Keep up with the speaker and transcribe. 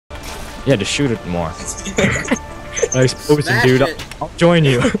Yeah, just shoot it more. Nice posing, Smash dude. it. I'll join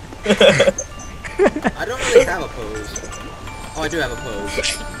you. I don't really have a pose. Oh, I do have a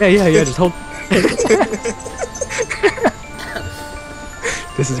pose. Yeah, just hold.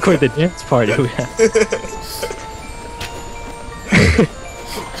 This is quite the dance party we have.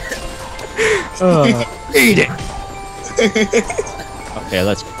 Eat it! Okay,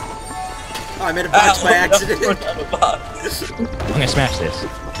 let's. Oh, I made a box by accident. I'm gonna smash this.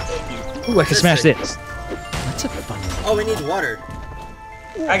 Ooh, I can smash this. That's a fun. Oh, we need water.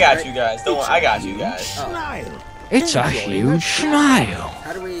 I got you guys. Don't worry. I got you guys. Oh. It's a huge smile.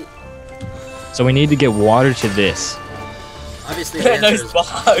 How do we... So we need to get water to this. Obviously, the answer Nice is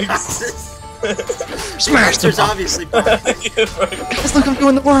box. boxes. Smash the There's box. obviously boxes. Guys, look, I'm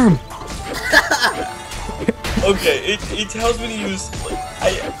doing the worm. Okay, it tells me to use.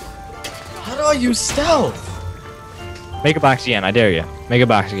 How do I use stealth? Make a box again. I dare you. Make a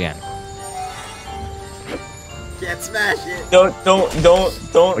box again. Can't smash it. Don't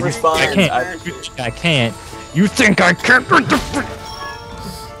respond. I can't. I can't. You think I can't?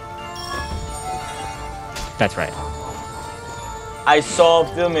 That's right. I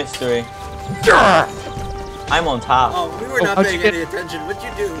solved the mystery. I'm on top. Oh, we were not how'd paying you get- any attention. What'd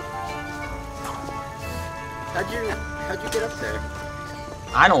you do? How'd you get up there?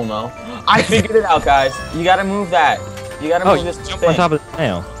 I don't know. I figured it out, guys. You gotta move that. You gotta move this jump thing. on top of the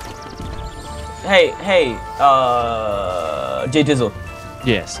nail. Hey, J Dizzle.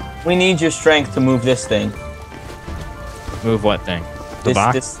 Yes. We need your strength to move this thing. Move what thing? The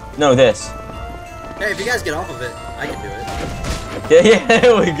This, box? no, this. Hey, if you guys get off of it, I can do it. Yeah,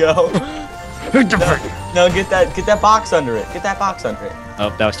 there we go. No, get that box under it. Get that box under it. Oh,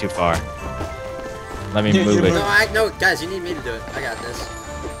 that was too far. Let me You- move you it. No, guys, you need me to do it. I got this.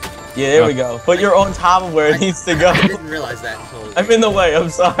 Yeah, there we go. But you're on top of where it needs to go. I didn't realize that until... I'm in the way. I'm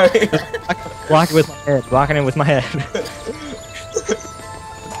sorry. Block it with my head. Blocking it with my head.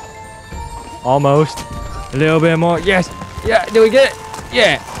 Almost. A little bit more. Yes. Yeah. Did we get it?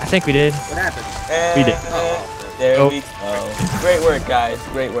 Yeah. I think we did. What happened? We did. Oh. There we go. Great work, guys.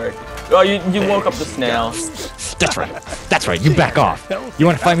 Great work. Oh, you woke up the snail. That's right. That's right. You back off. You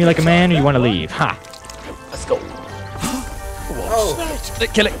want to fight me like a man, or you want to leave? Ha. Let's go. Oh,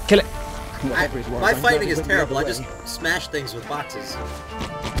 Kill it. Kill it. my fighting is terrible. I just smash things with boxes.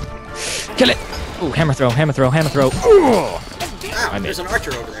 Kill it. Ooh, hammer throw. Hammer throw. Hammer throw. Ooh. Ow, I made there's an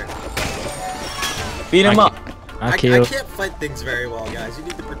archer over there. Beat him up. I I killed. can't fight things very well, guys. You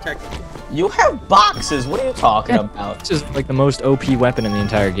need to protect me. You have boxes. What are you talking about? This is like the most OP weapon in the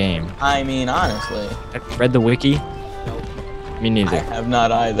entire game. I mean, honestly, Have you read the wiki? Nope. Me I neither. have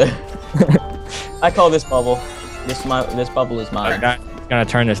not either. I call this bubble. This bubble is mine. I'm gonna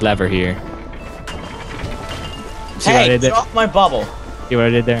turn this lever here. See what I Hey, did get there? off my bubble. See what I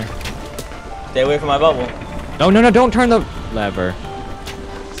did there? Stay away from my bubble. No, don't turn the lever.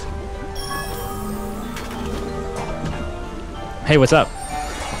 Hey, what's up?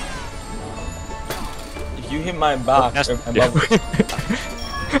 If you hit my box or my Yeah. bubble.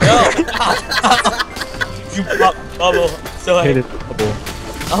 No! You bubble. So Hit it, bubble.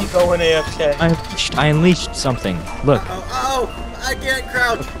 I'm going AFK. I unleashed something. Look. Oh, I can't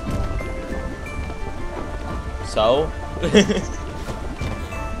crouch. So?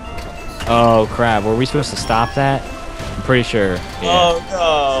 Oh crap! Were we supposed to stop that? I'm pretty sure. Yeah. Oh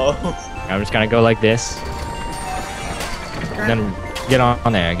no. I'm just gonna go like this. And then get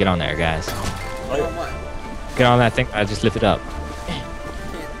on there. Get on there, guys. Oh, what? Get on that thing. I just lift it up.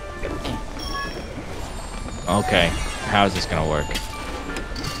 Okay. How is this gonna work?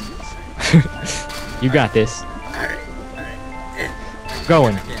 You got this. Alright.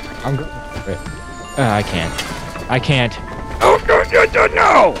 Going. I'm going. I can't. I can't. Oh no! Wait,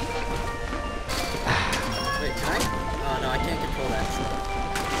 can I? Oh, no, I can't control that.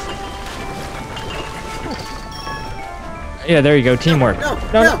 Yeah, there you go. Teamwork. No,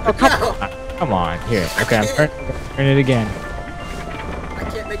 come no. on. Come on. Here. Okay, I'm turning it again. I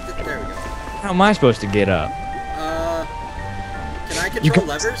can't make the... There we go. How am I supposed to get up? Can I You control can-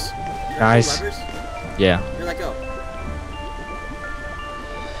 levers? Can I Nice. control levers? Yeah. Here I go.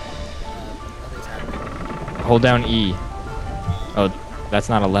 Nothing's happening. Hold down E. Oh, that's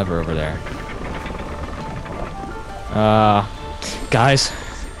not a lever over there. Guys,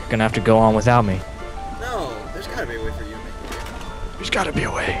 you're gonna have to go on without me. No, there's gotta be a way for you to make it. There's gotta be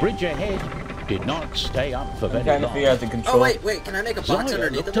a way. Bridge ahead did not stay up for I'm very trying to long. figure out the control. Oh, wait, can I make a box Zoya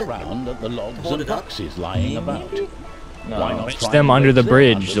underneath looked of it? around at the logs Hold and it up? boxes lying about. No. Why not Wedge try them and under wedge the them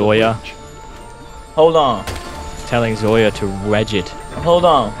bridge, under the Zoya. bridge? Hold on. Telling Zoya to wedge it. Hold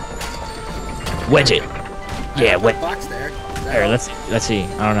on. Wedge it. Yeah, Put wedge. a box there. Is that Here, all? let's see.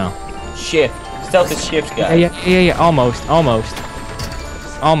 I don't know. Shift. Stealth is shift, guys. Yeah. Almost.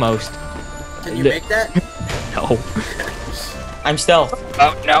 Can you make that? No. I'm stealth.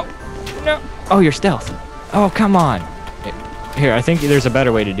 Oh, no. Oh, you're stealth. Oh, come on. Here, I think there's a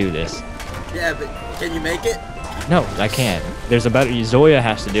better way to do this. Yeah, but can you make it? No, I can't. There's a better... Zoya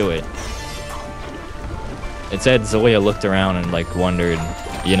has to do it. It said Zoya looked around and, like, wondered,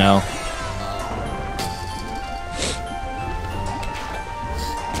 you know?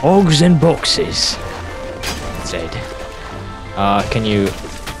 Hogs and boxes. It said. Can you...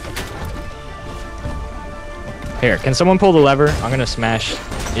 Here, can someone pull the lever? I'm gonna smash...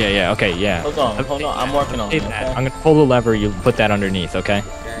 Yeah, okay, yeah. Hold on, I'm working on it, okay? I'm gonna pull the lever, you put that underneath, okay?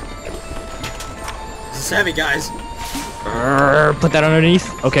 Okay. This is heavy, guys. Put that underneath,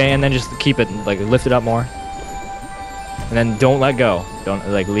 okay, and then just keep it, like, lift it up more. And then don't let go. Don't,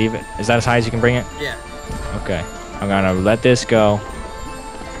 like, leave it. Is that as high as you can bring it? Yeah. Okay. I'm gonna let this go.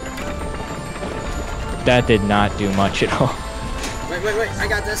 That did not do much at all. Wait. I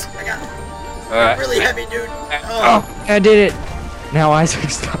got this. I'm really heavy, dude. Oh, I did it. Now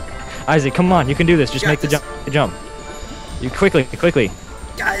Isaac's stuck. Isaac, come on. You can do this. Just make the jump. You quickly.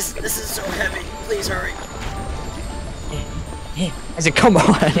 Guys, this is so heavy. Please hurry. Isaac, come on.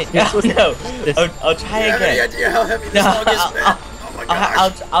 No. I'll try Do you have any again. idea how heavy this log has been? Oh my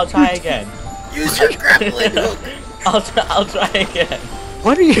gosh. I'll try again. Use your grappling hook. I'll try again.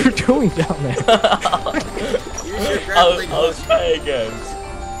 What are you doing down there? Use your grappling I'll hook. try again.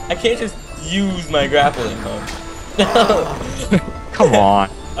 I can't just use my grappling hook. Come on.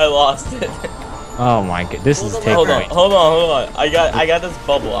 I lost it. Oh my god. This is taking Hold on. way- Hold on. I got this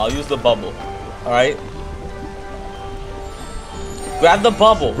bubble. I'll use the bubble. All right. Grab the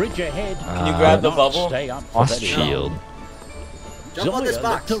bubble. Bridge ahead. Can you grab the Not bubble? Stay up for Lost very shield. long. Jump on this Zoya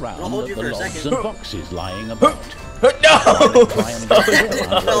box. looked I'll around hold at you the for a logs second. and boxes lying about. No! Try and get It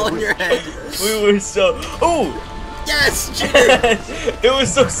down. fell on your head. We were so. Ooh! Yes, cheater. It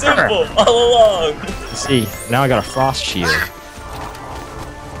was so simple all along. See, now I got a frost shield.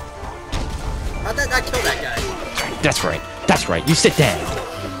 How'd that not kill that guy? That's right. You sit down.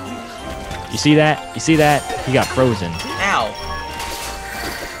 You see that? He got frozen. Ow!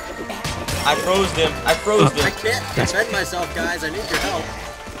 I froze him. I can't defend myself, guys. I need your help.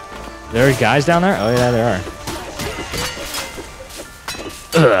 There are guys down there? Oh yeah, there are.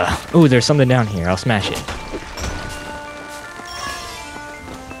 Ugh. Ooh, there's something down here. I'll smash it.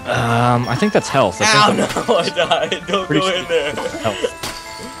 I think that's health. Ow, no, I died. Don't Pretty go in there. Health.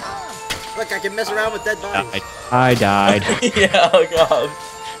 Look, I can mess around with dead bodies. I died. Yeah, oh god.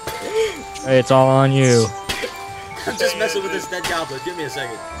 Hey, it's all on you. I'm just messing with this dead goblin. Give me a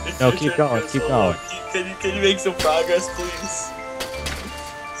second. No, keep going, keep going. Can you make some progress, please?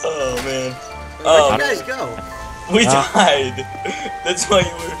 Oh, man. Where'd you guys go? We died. That's why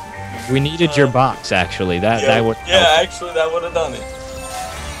you were... We needed your box, actually. That would help. Actually, that would have done it.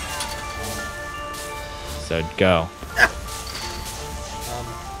 So go.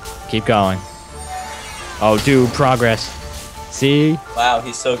 Keep going. Oh, dude, progress. See? Wow,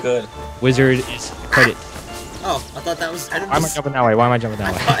 he's so good. Wizard is credit. Oh, I thought that was enemies. Why am I jumping that way? Why am I jumping that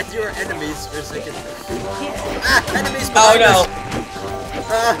I way? thought you were enemies for a second. Ah, enemies Oh, behind no. us.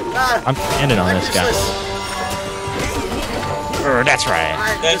 I'm standing on this guy. useless. That's right. I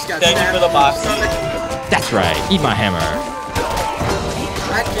just got Thank you stabbed for the in box. stomach. That's right. Eat my hammer.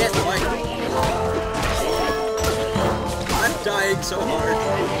 I can't fight. I'm dying so hard.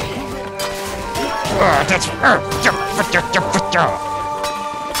 That's Run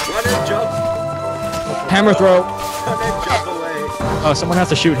and jump. hammer throw. Run and jump away. Oh, someone has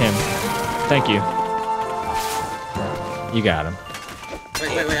to shoot him. Thank you. You got him.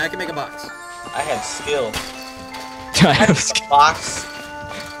 Wait. I can make a box. I had skill. I have sk- Box.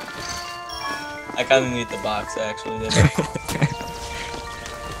 I kind of need the box, actually. Didn't I?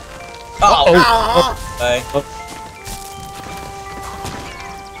 Oh! Ah! Okay.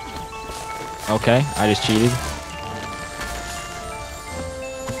 Okay, I just cheated.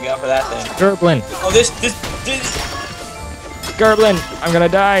 You got for that thing. Gerblin. Oh, this. Gerblin. I'm gonna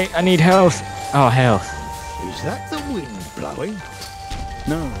die. I need health. Oh, health. Is that the wind blowing?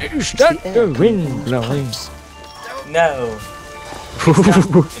 No. Is that the wind blowing? No.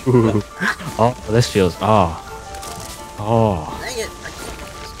 Oh, this feels. Oh. Dang it.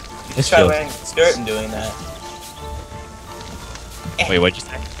 This Try feels. wearing a skirt and doing that. Wait, what'd you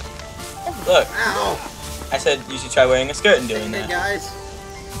say? Look, Ow. I said you should try wearing a skirt and doing Hey, that. guys.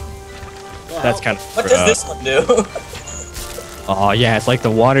 Well, That's help. kind of. What does this one do? Oh yeah, it's like the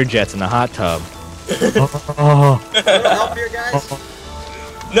water jets in the hot tub. Oh. You want help here, guys?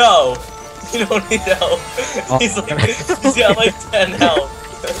 No, you don't need help. Oh. He's got like 10 health.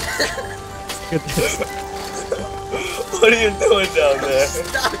 at this. What are you doing down there?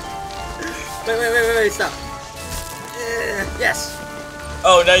 Stop! Wait, stop. Yes!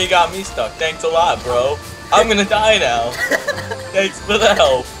 Oh, now you got me stuck. Thanks a lot, bro. I'm gonna die now. Thanks for the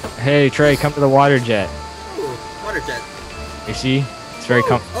help. Hey, Trey, come to the water jet. Ooh, water jet. You see? It's very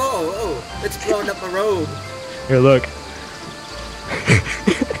comfortable. Oh, it's blowing up my robe. Here, look.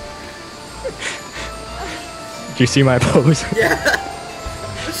 Do you see my pose? Yeah.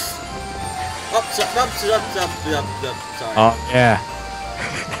 Up. Sorry. Oh, yeah.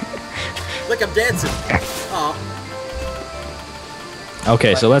 Look, I'm dancing. Oh.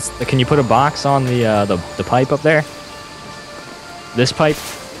 Okay, so let's. Can you put a box on the pipe up there? This pipe.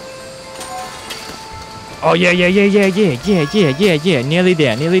 Oh yeah. Nearly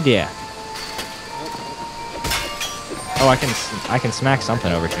there. Oh, I can smack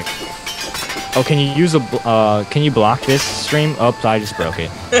something over here. Oh, can you use can you block this stream? Oh, I just broke it.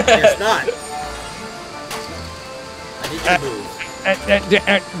 It's not. I need to move.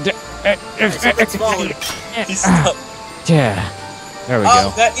 Something's falling. He's stuck. Yeah. There we Oh,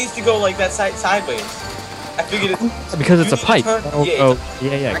 go. that needs to go like that sideways. I figured it. Because it's a You need to pipe. turn- Oh, yeah, oh, it's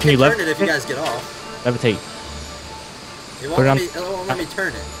yeah. I Can you can turn it if you guys get off. levitate? It Put it on- won't let me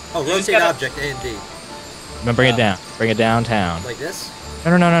turn it. Oh, You just rotate gotta- object A and D. No, bring it down. Bring it downtown. Like this?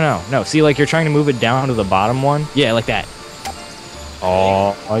 No. See, like you're trying to move it down to the bottom one. Yeah, like that.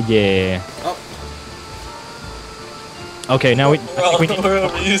 Oh yeah. Oh, Okay, now we. We're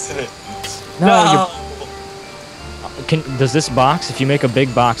overusing it. No. Does this box? If you make a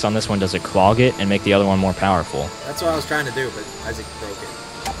big box on this one, does it clog it and make the other one more powerful? that's what I was trying to do, but Isaac broke it.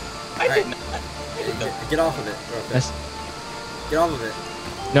 I did not. Get off of it, real quick. That's, Get off of it.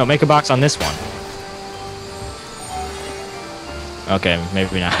 no, make a box on this one. Okay,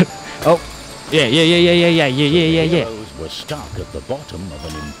 maybe not. Oh, yeah. Heroes were stuck at the bottom of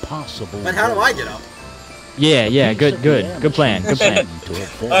an impassable. But how do I get up? Yeah. Good plan.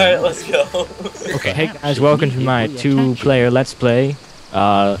 Alright, let's go. Okay, hey guys, welcome to my 2-player Let's Play.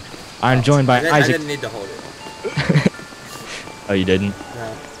 I'm joined by I Isaac. didn't need to hold it. Oh, you didn't?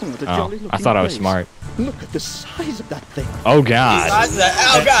 No. Oh, I thought I was smart. Look at the size of that thing. Oh The God. size of that.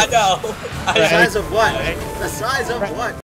 Oh god, no. The size of what? The size of what?